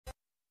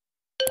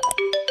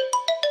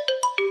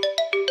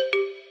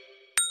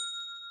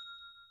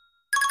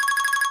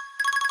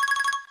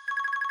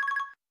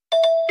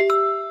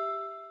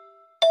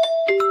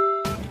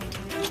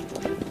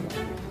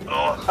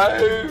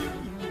Only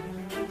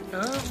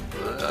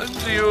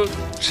your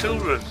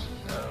children.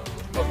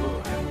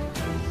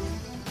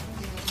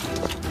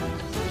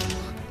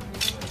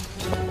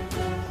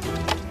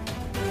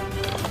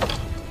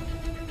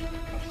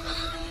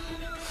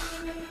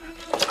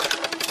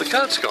 The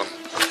cat's gone.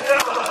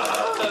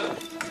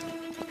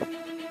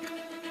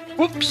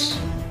 Whoops!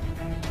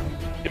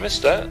 You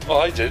missed that? Oh,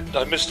 I did.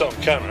 I missed it on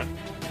camera.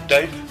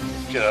 Dave,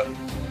 get up.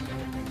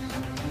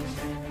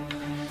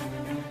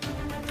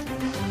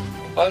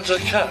 Where's the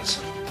cat?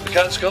 The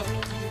cat's gone?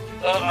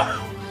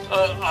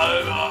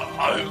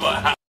 My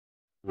hat.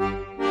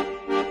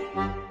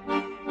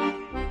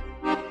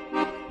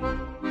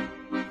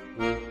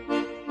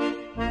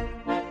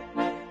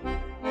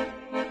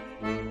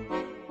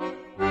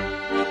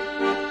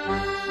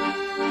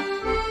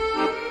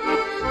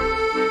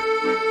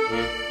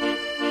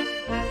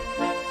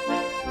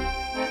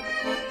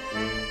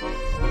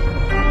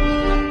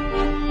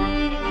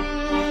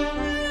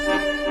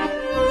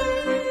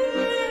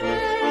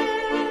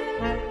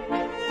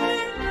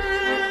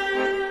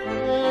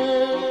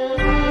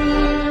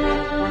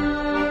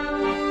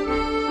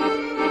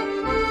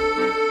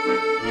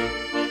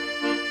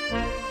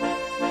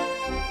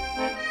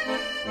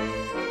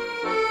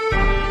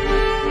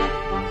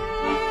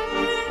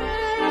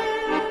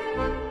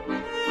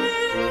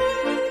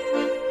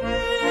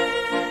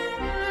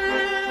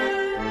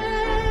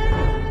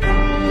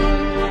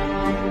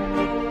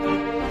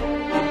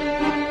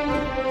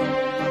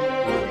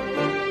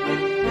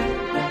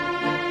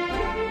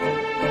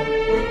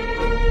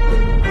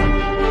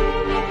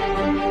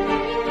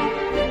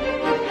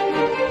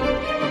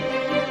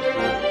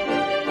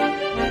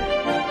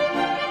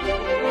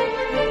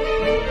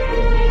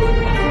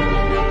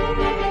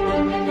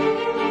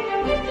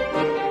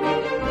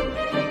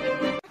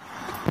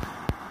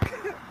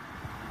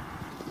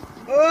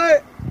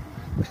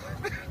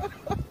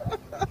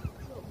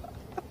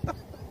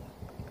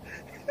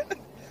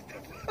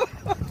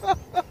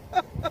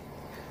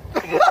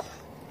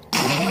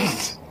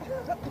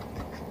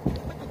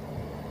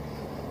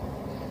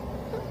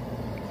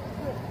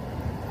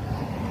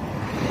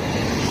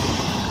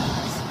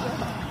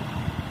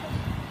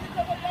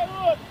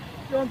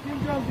 Jump.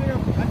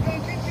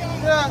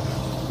 Yeah.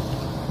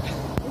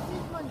 This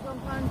is man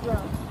jump and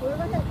jump.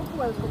 Whoever get the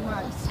ball from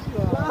man.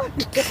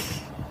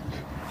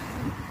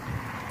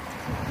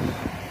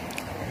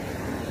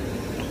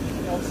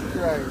 Jesus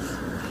Christ.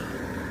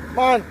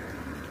 Man,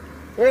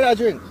 where that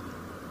drink?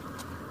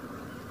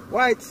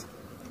 White.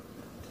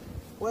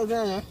 Where's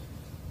that, huh?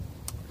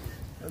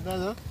 Where's that,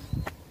 huh?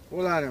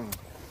 Hold on, man.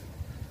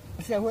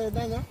 I said, where's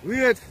that, huh?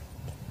 Wait.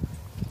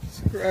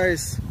 Jesus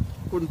Christ.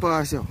 Couldn't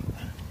pass you.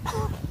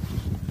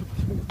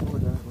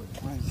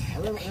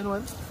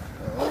 Anyone?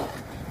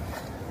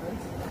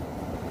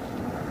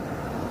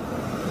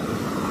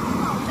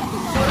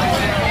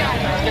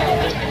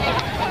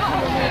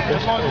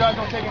 As long as you guys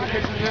don't take any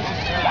pictures of this.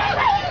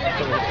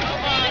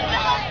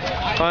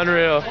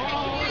 Unreal.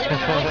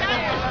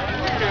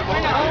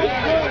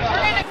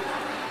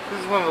 This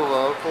is one of the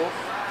locals.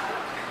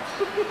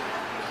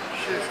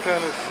 She's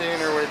kind of seeing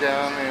her way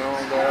down the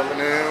old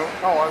avenue.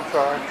 Oh, I'm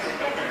sorry.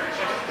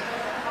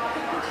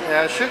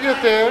 Yeah, she'll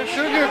get there.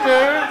 She'll get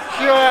there.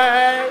 She'll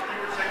alright.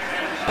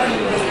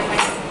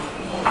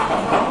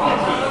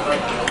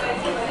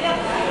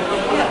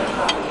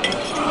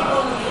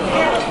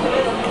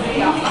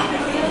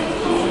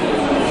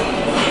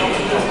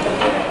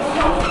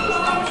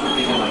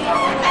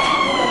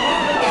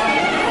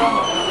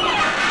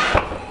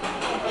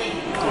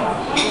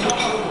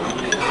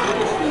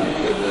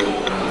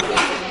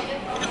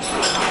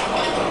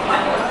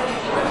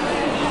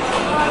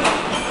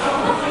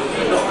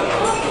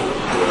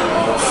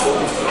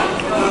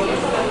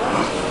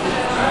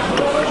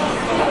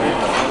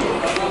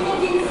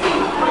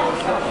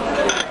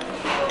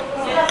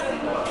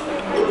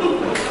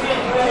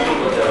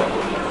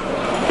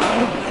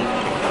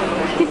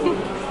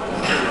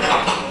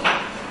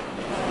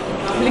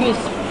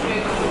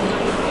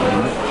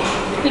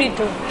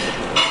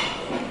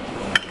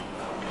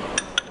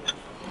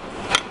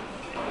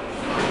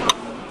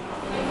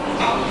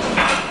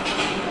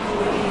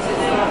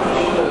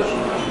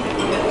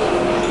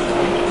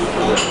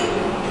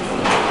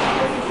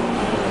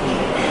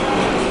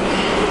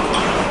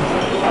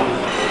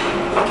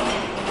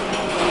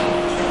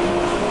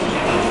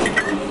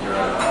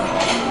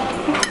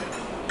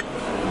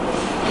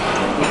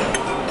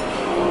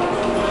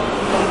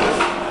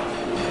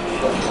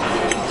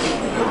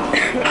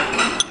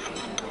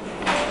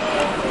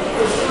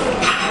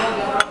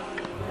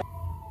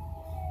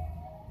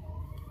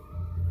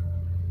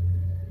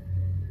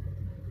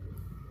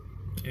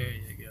 There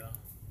you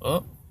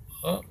go.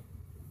 Up.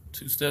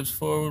 2 steps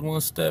forward,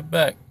 1 step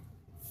back.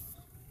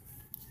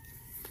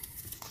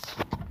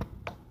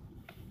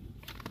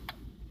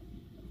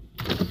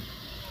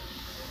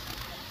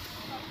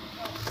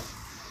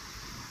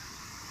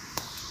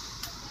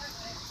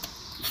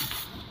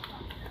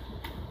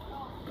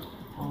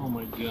 Oh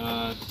my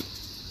God.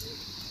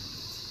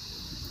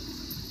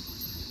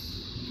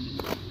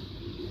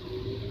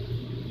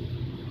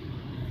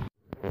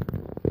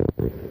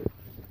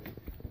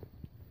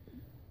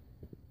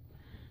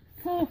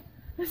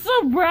 It's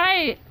so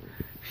bright.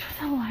 Shut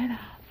the light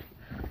off.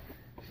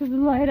 Shut the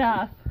light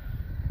off.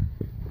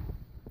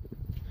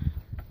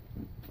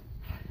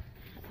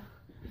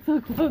 So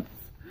close.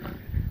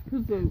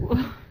 So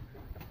close.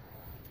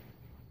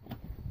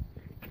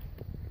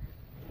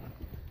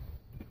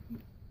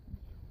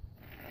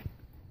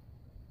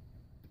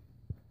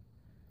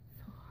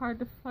 So hard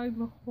to find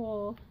the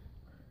hole.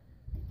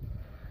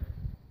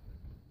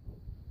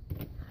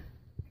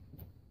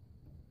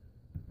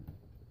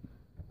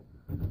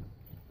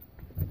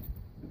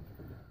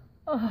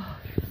 Oh,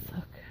 it feels so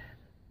good.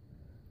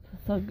 It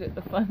feels so good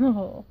to find the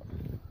hole.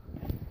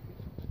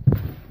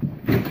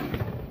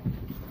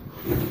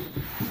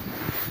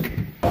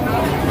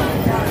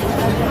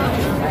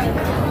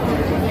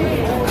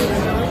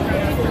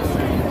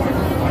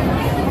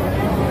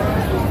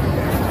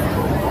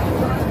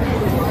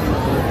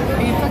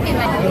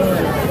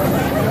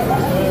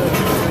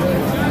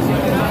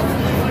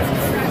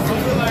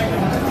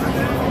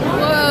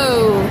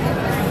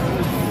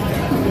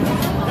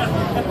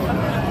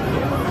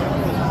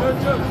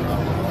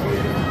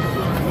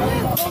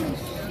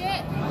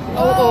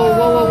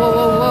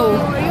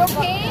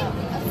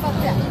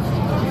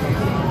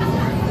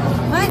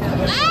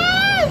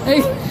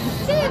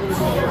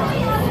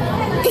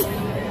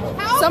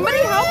 Somebody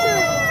help her!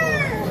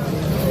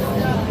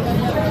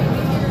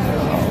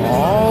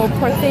 Oh,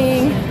 poor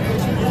thing.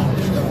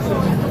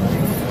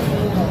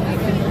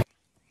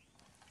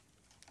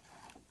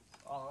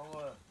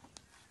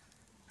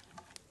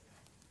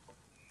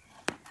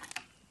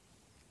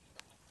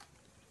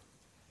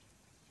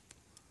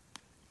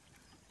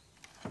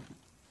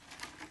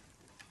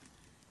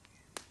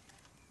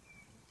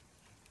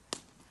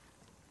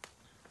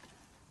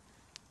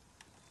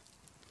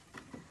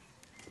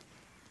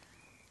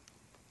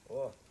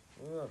 Oh,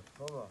 yeah,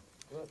 hold on.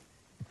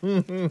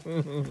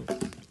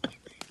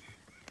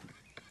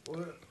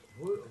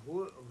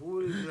 Who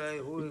is that?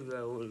 Who is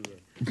that?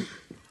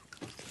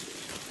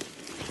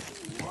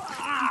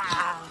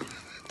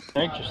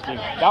 Interesting.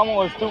 That one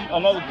was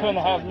another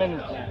 2.5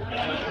 minutes.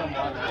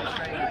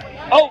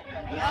 Oh!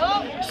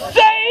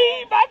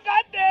 Save! I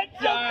got that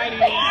joke!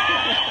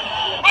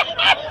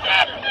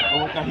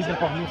 Oh, he's gonna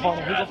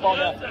fall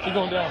down. He's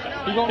going down.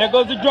 There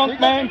goes the drunk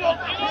man.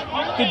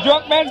 The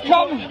drunk man's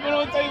coming.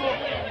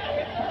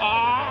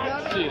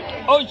 Ah, shit.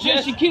 Oh,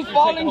 shit, she keeps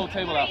falling. Take the whole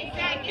table out.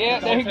 Yeah,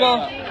 there he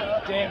goes.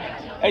 Damn it.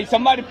 Hey,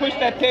 somebody push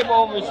that table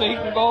over so he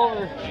can go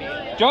over.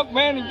 Drunk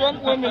man and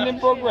drunk women in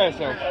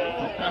Progresso.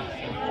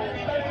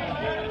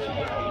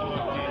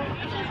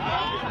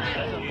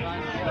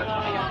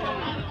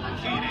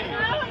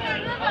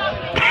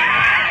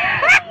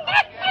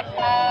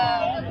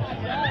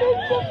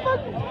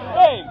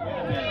 Hey,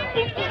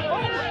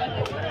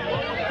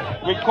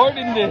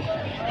 recording this.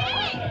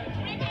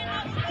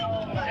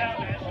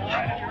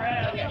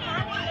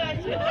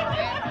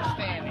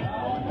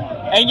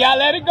 And y'all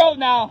let it go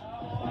now.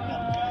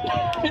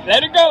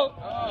 Let it go.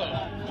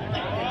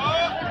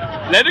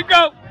 Let it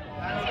go.